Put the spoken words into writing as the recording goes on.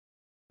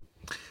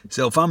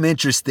So if I'm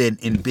interested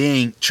in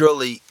being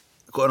truly,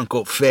 quote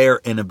unquote, fair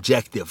and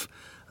objective,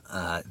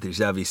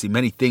 there's obviously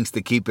many things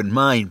to keep in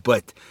mind,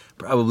 but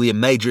probably a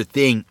major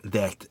thing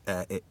that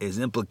is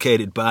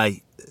implicated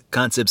by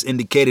concepts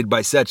indicated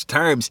by such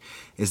terms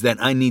is that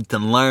I need to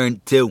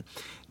learn to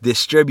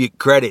distribute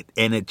credit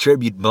and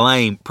attribute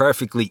blame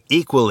perfectly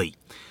equally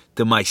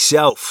to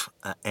myself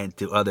and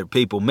to other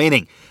people.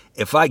 Meaning,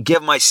 if I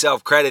give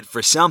myself credit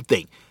for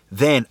something,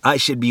 then I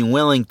should be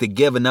willing to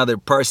give another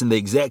person the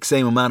exact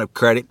same amount of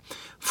credit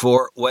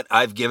for what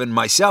I've given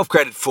myself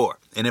credit for.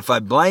 And if I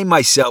blame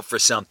myself for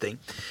something,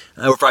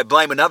 or if I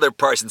blame another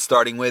person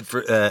starting with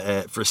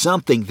for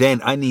something,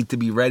 then I need to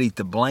be ready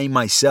to blame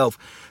myself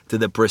to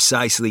the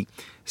precisely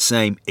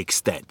same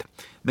extent.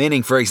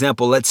 Meaning, for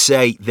example, let's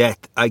say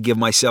that I give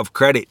myself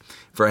credit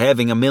for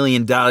having $1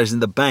 million in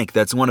the bank.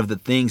 That's one of the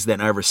things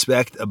that I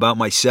respect about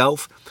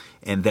myself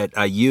and that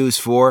I use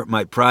for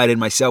my pride and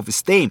my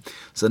self-esteem.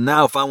 So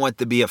now if I want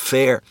to be a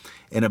fair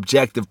and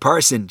objective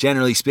person,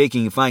 generally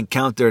speaking, if I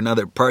encounter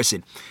another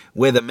person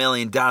with $1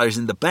 million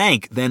in the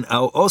bank, then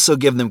I'll also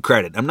give them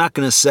credit. I'm not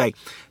going to say,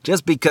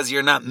 just because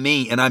you're not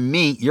me and I'm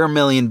me, your $1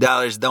 million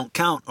don't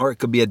count, or it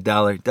could be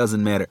 $1, it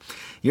doesn't matter.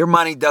 Your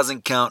money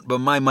doesn't count, but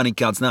my money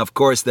counts. Now, of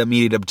course, the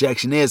immediate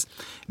objection is,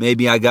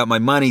 maybe I got my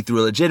money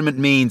through legitimate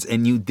means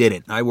and you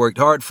didn't. I worked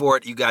hard for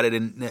it, you got it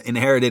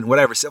inherited,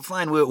 whatever. So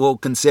fine, we'll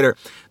consider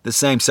the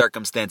same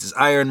circumstances.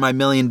 I earned my $1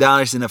 million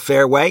in a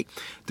fair way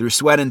through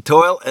sweat and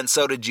toil, and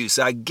so did you.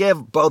 So I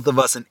give both of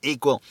us an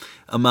equal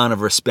amount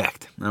of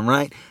respect, all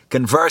right?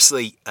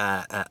 Conversely,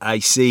 I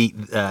see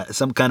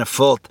some kind of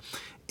fault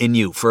in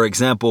you. For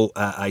example,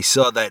 I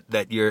saw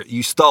that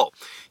you stole.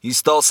 You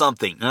stole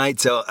something, right?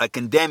 So I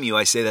condemn you.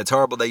 I say that's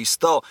horrible that you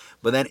stole.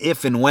 But then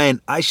if and when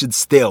I should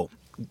steal,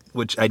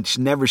 which I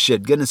never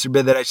should, goodness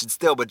forbid that I should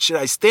steal, but should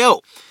I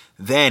steal?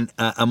 Then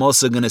I'm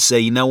also going to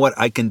say, you know what?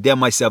 I condemn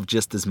myself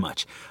just as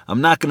much.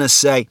 I'm not going to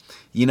say,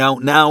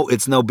 now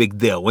it's no big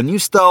deal. When you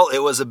stole, it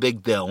was a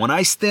big deal. When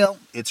I steal,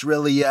 it's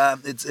really,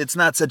 it's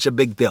not such a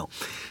big deal.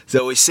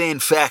 So we see, in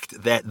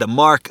fact, that the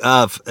mark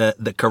of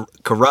the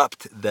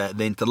corrupt, the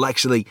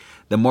intellectually,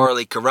 the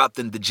morally corrupt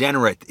and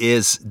degenerate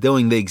is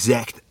doing the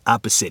exact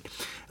opposite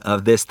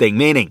of this thing.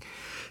 Meaning,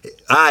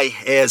 I,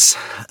 as,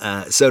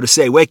 so to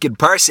say, wicked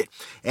person,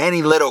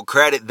 any little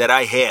credit that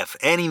I have,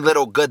 any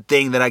little good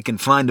thing that I can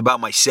find about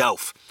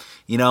myself,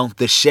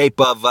 the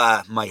shape of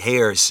my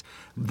hairs,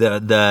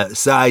 the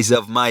size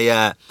of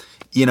my,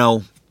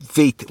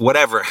 feet,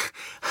 whatever,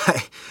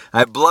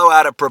 I blow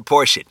out of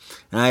proportion,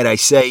 right? I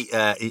say,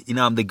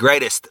 I'm the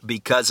greatest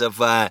because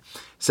of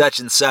such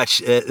and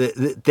such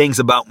things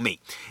about me.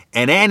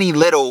 And any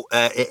little,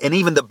 and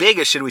even the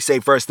biggest, should we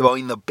say, first of all,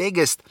 even the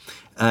biggest,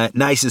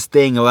 nicest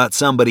thing about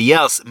somebody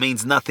else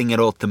means nothing at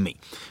all to me,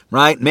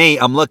 right? Me,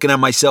 I'm looking at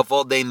myself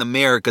all day in the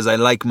mirror because I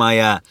like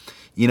my,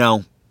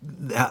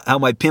 how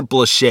my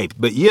pimple is shaped.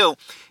 But you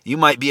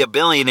might be a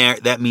billionaire.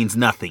 That means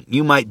nothing.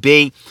 You might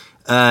be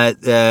a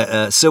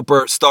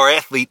superstar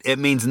athlete. It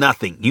means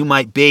nothing. You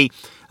might be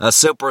a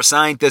super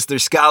scientist or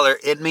scholar.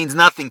 It means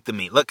nothing to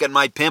me. Look at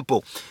my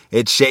pimple.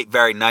 It's shaped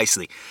very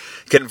nicely.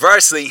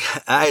 Conversely,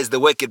 I, as the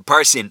wicked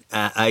person,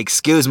 I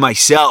excuse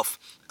myself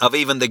of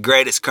even the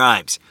greatest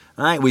crimes.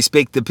 All right, we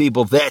speak to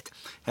people that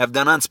have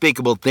done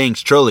unspeakable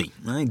things, truly.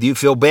 All right, do you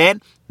feel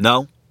bad?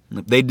 No.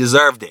 They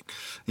deserved it.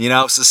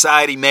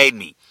 Society made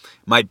me.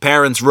 My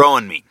parents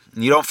ruined me.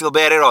 You don't feel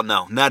bad at all?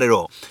 No, not at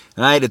all.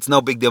 All right, it's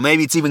no big deal.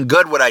 Maybe it's even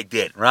good what I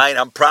did, right?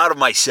 I'm proud of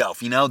myself.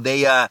 They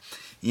had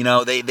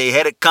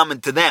it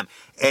coming to them.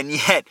 And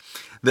yet,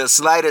 the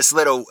slightest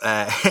little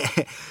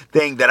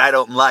thing that I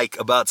don't like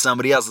about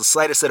somebody else, the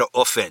slightest little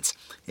offense,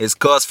 is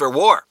cause for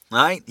war,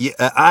 right?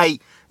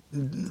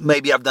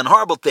 Maybe I've done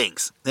horrible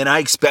things, and I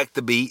expect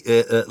to be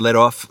let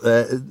off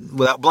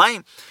without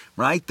blame,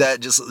 right?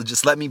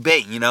 Just let me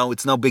be.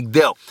 It's no big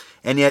deal.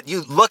 And yet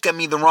you look at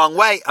me the wrong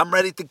way, I'm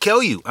ready to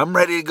kill you. I'm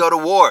ready to go to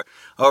war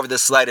over the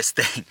slightest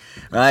thing,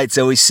 right?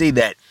 So we see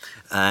that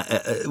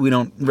we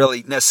don't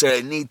really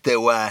necessarily need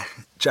to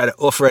try to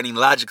offer any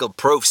logical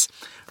proofs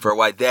for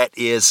why that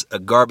is a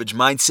garbage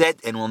mindset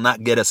and will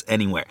not get us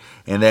anywhere.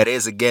 And that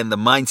is, again, the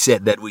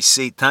mindset that we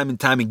see time and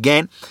time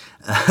again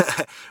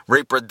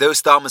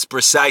reproduced almost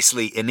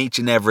precisely in each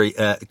and every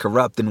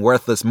corrupt and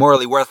worthless,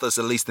 morally worthless,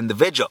 at least,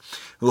 individual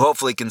who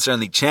hopefully can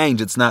certainly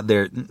change. It's not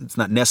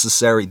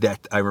necessary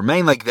that I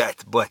remain like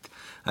that, but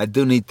I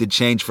do need to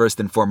change first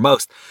and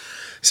foremost.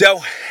 So,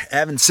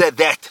 having said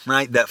that,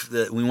 right,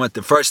 that we want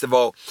to first of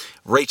all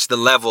reach the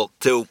level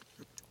to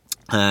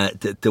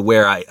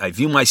where I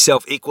view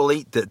myself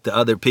equally to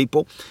other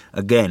people.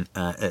 Again,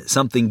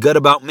 something good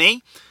about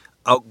me,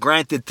 I'll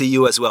grant it to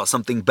you as well.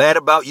 Something bad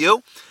about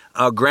you,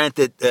 I'll grant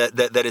it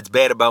that it's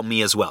bad about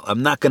me as well.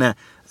 I'm not going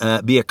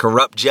to be a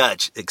corrupt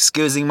judge,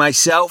 excusing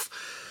myself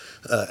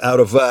out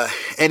of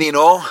any and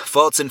all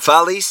faults and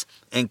follies,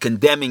 and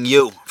condemning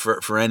you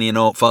for any and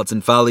all faults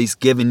and follies,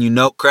 giving you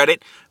no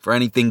credit for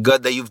anything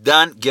good that you've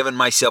done, giving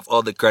myself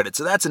all the credit.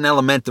 So that's an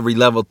elementary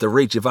level to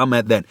reach. If I'm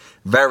at that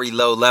very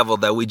low level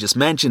that we just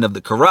mentioned of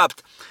the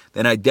corrupt,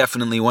 then I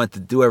definitely want to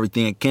do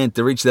everything I can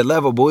to reach that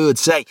level. But we would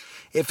say,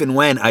 if and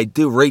when I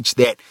do reach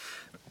that,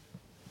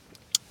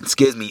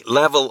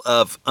 level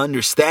of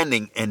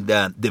understanding and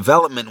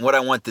development, what I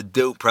want to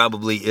do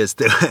probably is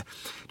to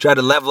try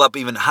to level up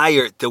even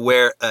higher to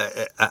where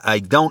I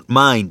don't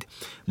mind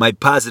my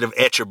positive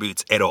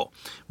attributes at all,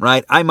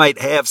 right? I might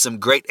have some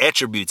great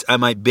attributes. I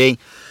might be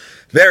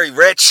very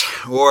rich,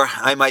 or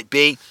I might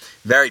be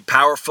very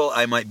powerful.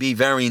 I might be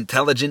very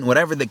intelligent,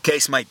 whatever the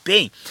case might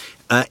be.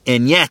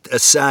 And yet,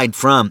 aside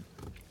from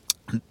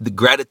the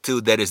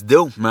gratitude that is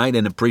due, right,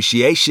 and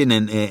appreciation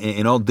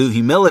and all due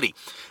humility,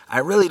 I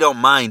really don't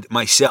mind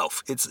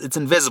myself. It's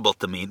invisible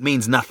to me. It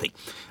means nothing.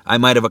 I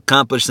might have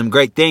accomplished some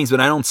great things, but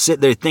I don't sit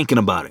there thinking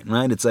about it,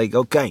 right? It's like,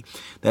 okay,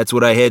 that's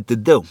what I had to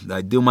do.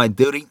 I do my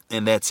duty,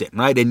 and that's it,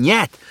 right? And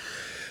yet,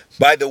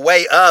 by the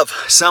way of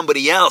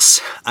somebody else,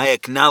 I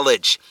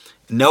acknowledge,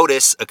 and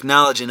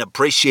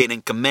appreciate,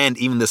 and commend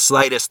even the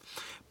slightest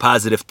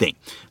positive thing.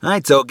 All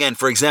right, so again,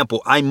 for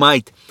example, I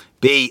might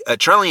be a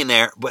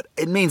trillionaire, but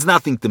it means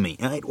nothing to me.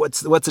 Right?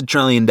 What's $1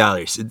 trillion?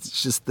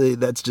 It's just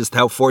that's just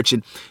how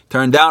fortune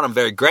turned out. I'm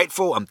very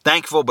grateful. I'm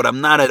thankful, but I'm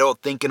not at all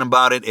thinking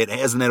about it. It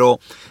hasn't at all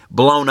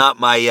blown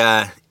up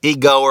my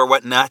ego or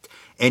whatnot.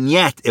 And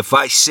yet, if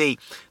I see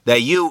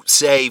that you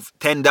save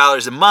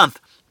 $10 a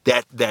month,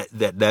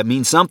 that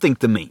means something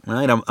to me,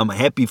 right? I'm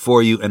happy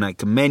for you, and I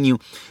commend you,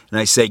 and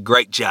I say,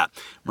 great job,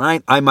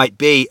 right? I might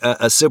be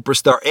a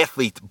superstar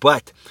athlete,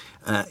 but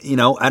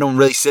I don't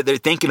really sit there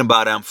thinking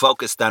about it. I'm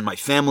focused on my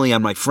family,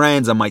 on my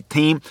friends, on my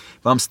team.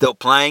 If I'm still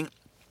playing,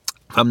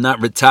 if I'm not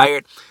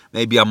retired,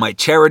 maybe on my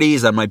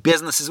charities, on my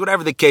businesses,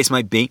 whatever the case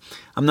might be.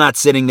 I'm not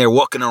sitting there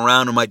walking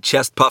around with my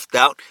chest puffed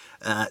out,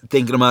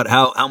 thinking about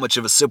how much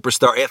of a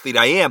superstar athlete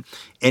I am.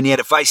 And yet,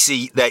 if I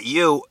see that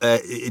you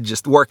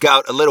just work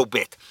out a little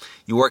bit,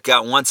 you work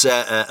out once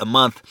a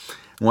month,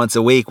 once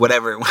a week,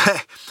 whatever,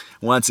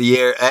 once a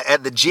year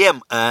at the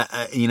gym,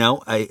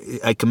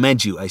 I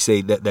commend you. I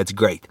say that's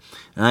great,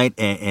 right?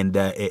 And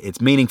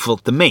it's meaningful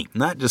to me,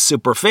 not just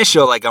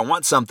superficial, like I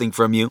want something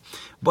from you,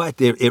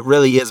 but it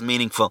really is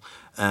meaningful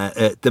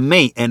to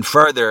me. And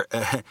further,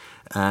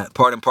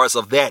 part and parcel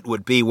of that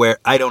would be where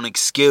I don't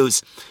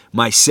excuse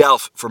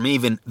myself from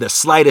even the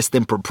slightest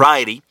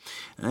impropriety,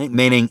 right?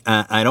 Meaning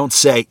I don't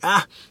say,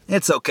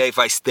 it's okay if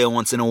I steal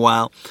once in a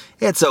while.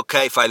 It's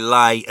okay if I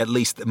lie, at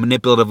least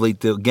manipulatively,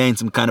 to gain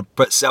some kind of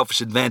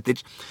selfish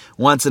advantage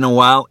once in a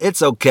while.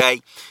 It's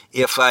okay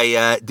if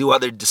I do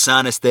other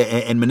dishonest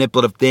and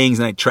manipulative things,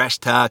 and I trash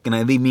talk, and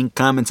I leave mean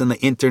comments on the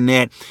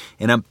internet,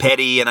 and I'm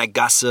petty, and I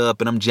gossip,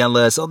 and I'm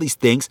jealous, all these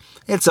things.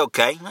 It's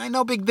okay.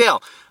 No big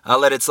deal. I'll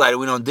let it slide.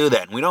 We don't do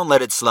that. We don't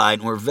let it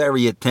slide. We're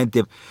very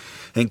attentive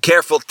and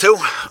careful to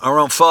our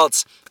own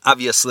faults.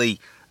 Obviously,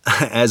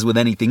 as with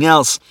anything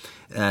else,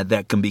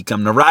 that can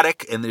become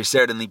neurotic, and there's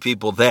certainly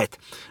people that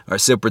are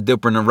super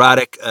duper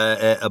neurotic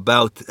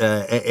about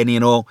any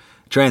and all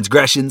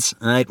transgressions,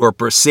 right, or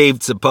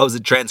perceived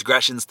supposed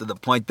transgressions to the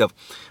point of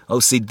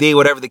OCD,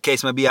 whatever the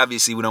case might be.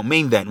 Obviously, we don't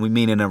mean that. We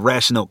mean in a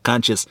rational,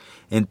 conscious,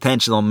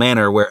 intentional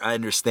manner where I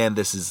understand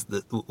this is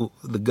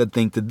the good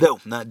thing to do,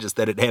 not just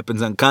that it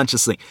happens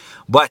unconsciously.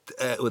 But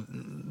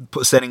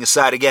setting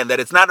aside, again, that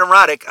it's not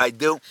neurotic, I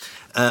do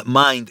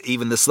mind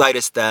even the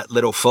slightest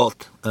little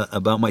fault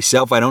about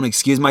myself. I don't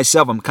excuse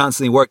myself. I'm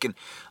constantly working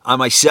on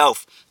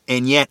myself,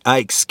 and yet I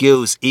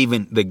excuse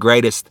even the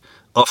greatest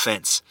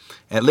offense,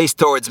 at least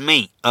towards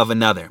me, of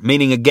another.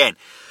 Meaning, again,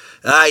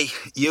 I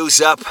use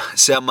up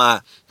some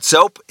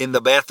soap in the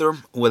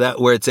bathroom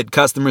where it said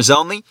customers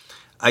only.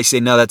 I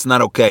say, no, that's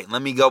not okay.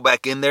 Let me go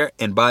back in there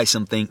and buy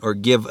something, or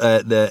give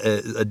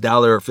a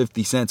dollar or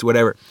 50 cents,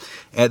 whatever,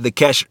 at the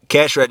cash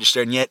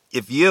register. And yet,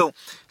 if you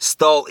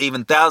stole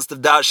even thousands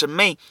of dollars from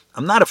me,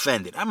 I'm not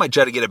offended. I might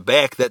try to get it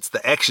back. That's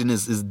the action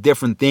is a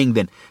different thing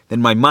than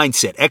my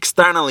mindset.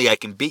 Externally, I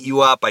can beat you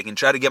up. I can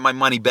try to get my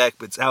money back,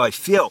 but it's how I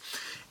feel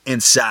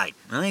inside,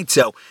 right?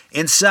 So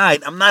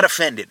inside, I'm not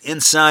offended.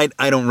 Inside,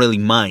 I don't really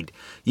mind.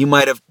 You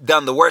might have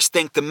done the worst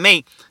thing to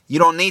me. You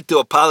don't need to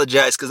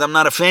apologize because I'm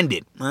not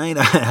offended, right?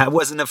 I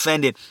wasn't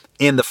offended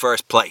in the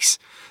first place.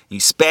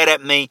 You spat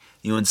at me,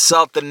 you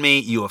insulted me,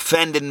 you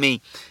offended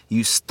me,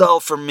 you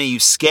stole from me, you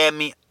scammed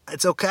me.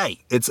 It's okay.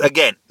 It's,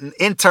 again,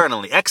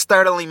 internally.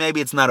 Externally,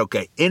 maybe it's not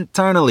okay.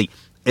 Internally,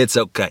 it's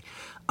okay.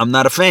 I'm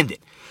not offended.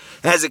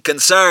 As it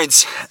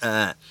concerns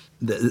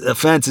the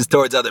offenses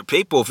towards other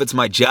people, if it's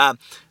my job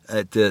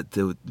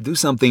to do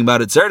something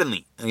about it,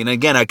 certainly. And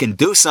again, I can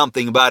do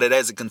something about it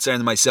as it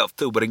concerns myself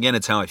too, but again,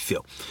 it's how I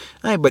feel.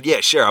 All right, but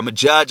yeah, sure, I'm a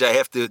judge. I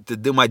have to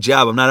do my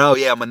job. I'm not,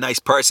 I'm a nice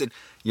person.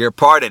 You're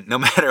pardoned no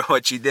matter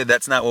what you did.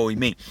 That's not what we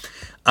mean,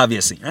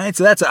 obviously. All right,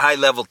 so that's a high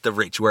level to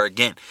reach where,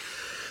 again,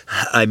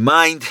 I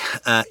mind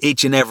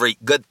each and every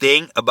good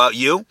thing about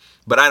you,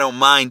 but I don't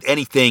mind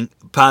anything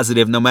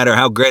positive, no matter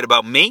how great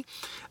about me.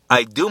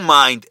 I do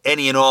mind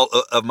any and all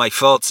of my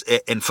faults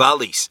and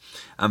follies.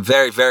 I'm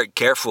very, very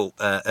careful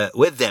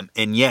with them,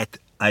 and yet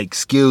I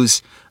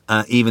excuse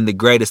even the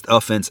greatest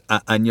offense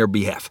on your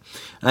behalf.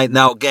 Right?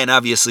 Now, again,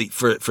 obviously,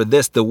 for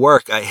this to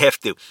work, I have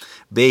to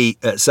be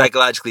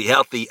psychologically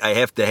healthy. I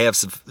have to have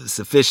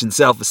sufficient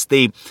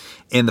self-esteem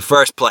in the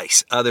first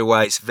place.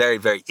 Otherwise, very,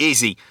 very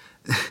easy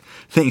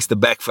things to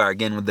backfire.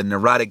 Again, with the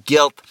neurotic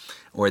guilt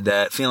or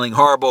the feeling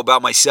horrible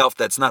about myself,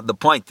 that's not the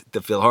point,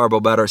 to feel horrible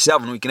about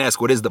ourselves. And we can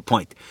ask, what is the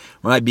point?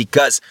 Right?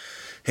 Because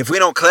if we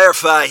don't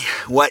clarify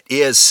what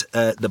is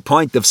the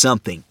point of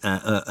something,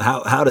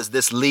 how does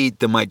this lead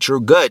to my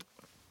true good,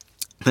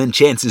 then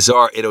chances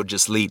are it'll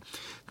just lead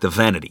to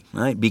vanity,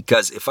 right?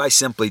 Because if I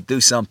simply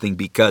do something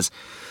because,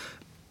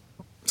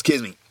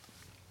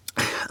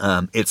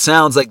 it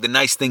sounds like the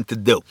nice thing to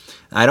do.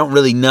 I don't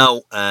really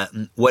know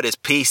what is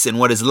peace and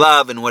what is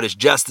love and what is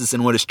justice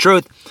and what is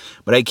truth,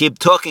 but I keep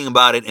talking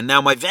about it, and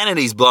now my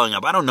vanity is blowing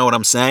up. I don't know what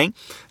I'm saying.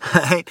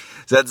 Right?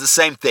 So that's the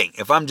same thing.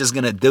 If I'm just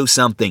going to do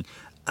something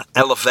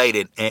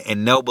elevated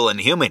and noble and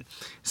human,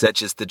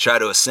 such as to try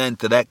to ascend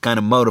to that kind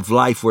of mode of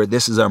life where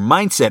this is our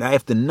mindset, I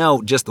have to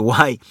know just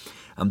why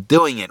I'm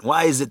doing it.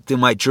 Why is it to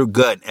my true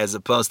good, as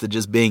opposed to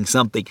just being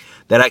something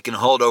that I can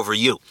hold over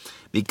you?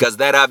 Because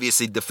that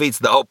obviously defeats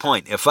the whole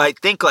point. If I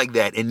think like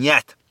that, and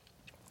yet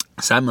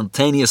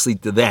simultaneously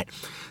to that,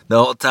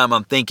 the whole time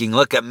I'm thinking,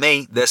 look at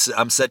me,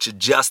 I'm such a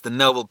just and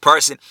noble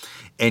person,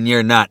 and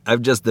you're not.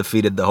 I've just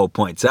defeated the whole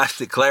point. So I have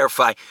to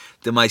clarify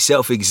to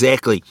myself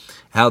exactly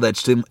how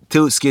that's to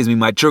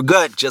my true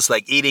good, just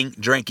like eating,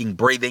 drinking,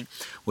 breathing,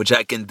 which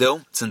I can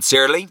do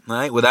sincerely,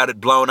 right, without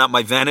it blowing up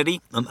my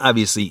vanity.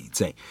 Obviously,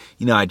 say,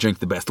 I drink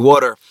the best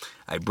water,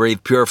 I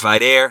breathe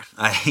purified air,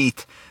 I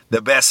eat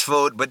the best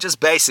food, but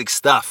just basic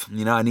stuff.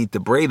 I need to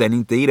breathe, I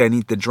need to eat, I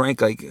need to drink,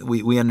 like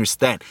we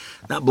understand.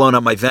 Not blowing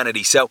up my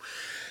vanity. So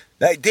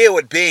the idea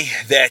would be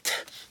that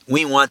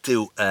we want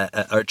to,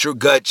 our true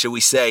good, shall we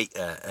say,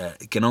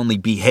 can only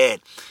be had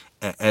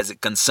as it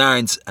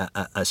concerns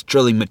us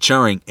truly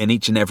maturing in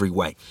each and every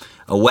way.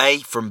 Away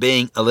from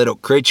being a little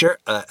creature,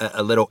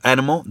 a little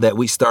animal that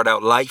we start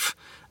out life,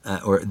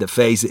 or the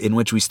phase in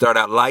which we start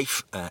out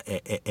life,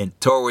 and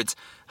towards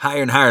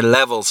higher and higher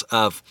levels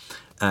of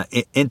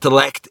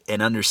intellect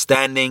and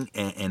understanding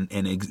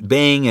and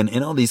being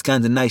and all these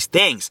kinds of nice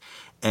things.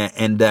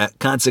 And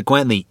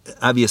consequently,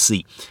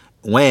 obviously,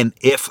 when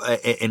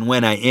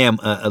I am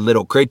a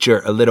little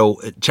creature, a little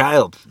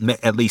child,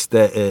 at least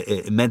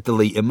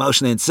mentally,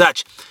 emotionally and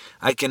such,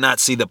 I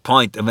cannot see the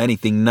point of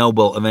anything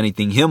noble, of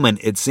anything human.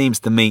 It seems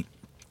to me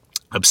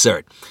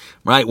absurd,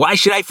 right? Why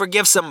should I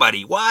forgive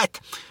somebody? What?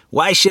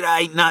 Why should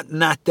I not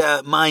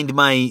mind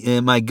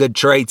my good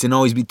traits and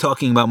always be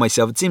talking about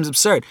myself? It seems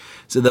absurd.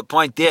 So the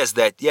point is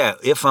that,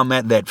 if I'm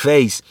at that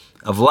phase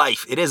of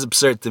life, it is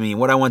absurd to me.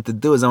 What I want to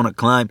do is I want to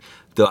climb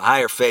to a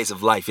higher phase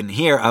of life. And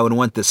here I would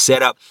want to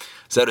set up,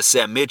 so to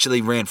say, a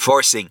mutually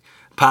reinforcing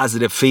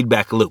positive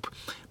feedback loop.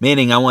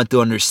 Meaning I want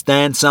to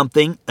understand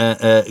something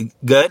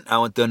good. I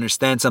want to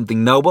understand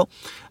something noble.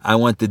 I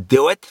want to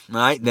do it,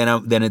 right? Then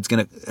it's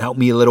going to help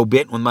me a little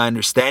bit with my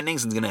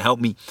understandings. It's going to help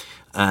me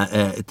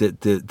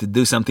to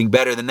do something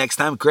better the next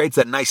time. It creates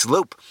that nice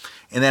loop.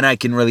 And then I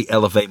can really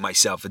elevate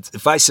myself.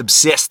 If I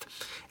subsist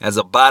as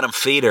a bottom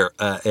feeder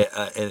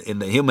in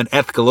the human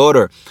ethical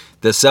order,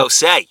 to so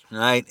say,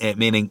 right?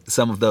 Meaning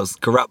some of those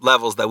corrupt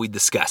levels that we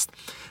discussed.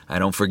 I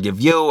don't forgive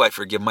you. I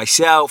forgive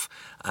myself.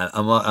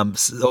 I'm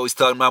always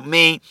talking about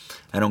me.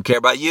 I don't care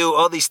about you.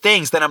 All these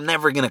things, then I'm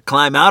never going to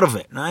climb out of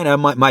it, right?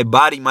 My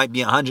body might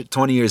be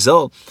 120 years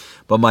old,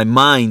 but my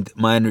mind,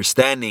 my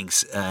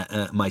understandings,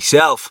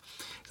 myself,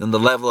 is on the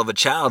level of a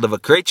child, of a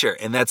creature,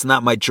 and that's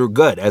not my true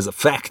good. As a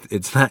fact,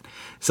 it's not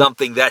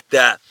something that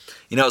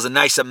is a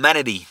nice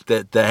amenity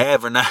to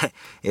have or not.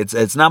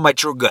 It's not my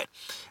true good.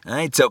 All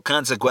right, so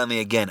consequently,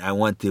 again, I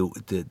want to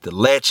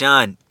latch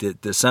on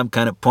to some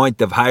kind of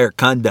point of higher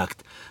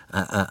conduct,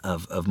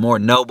 of more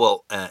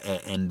noble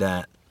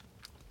and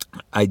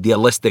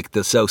idealistic,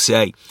 to so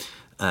say,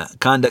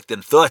 conduct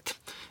and thought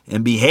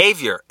and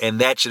behavior,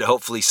 and that should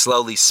hopefully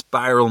slowly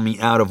spiral me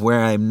out of where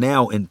I am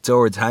now and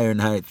towards higher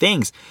and higher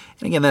things.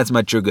 And again, that's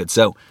my true good.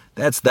 So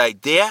that's the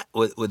idea.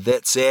 With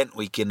that said,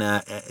 we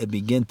can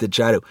begin to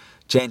try to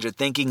change our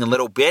thinking a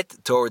little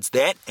bit towards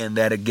that, and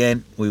that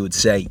again we would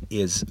say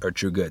is our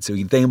true good. So you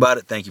can think about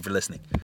it. Thank you for listening.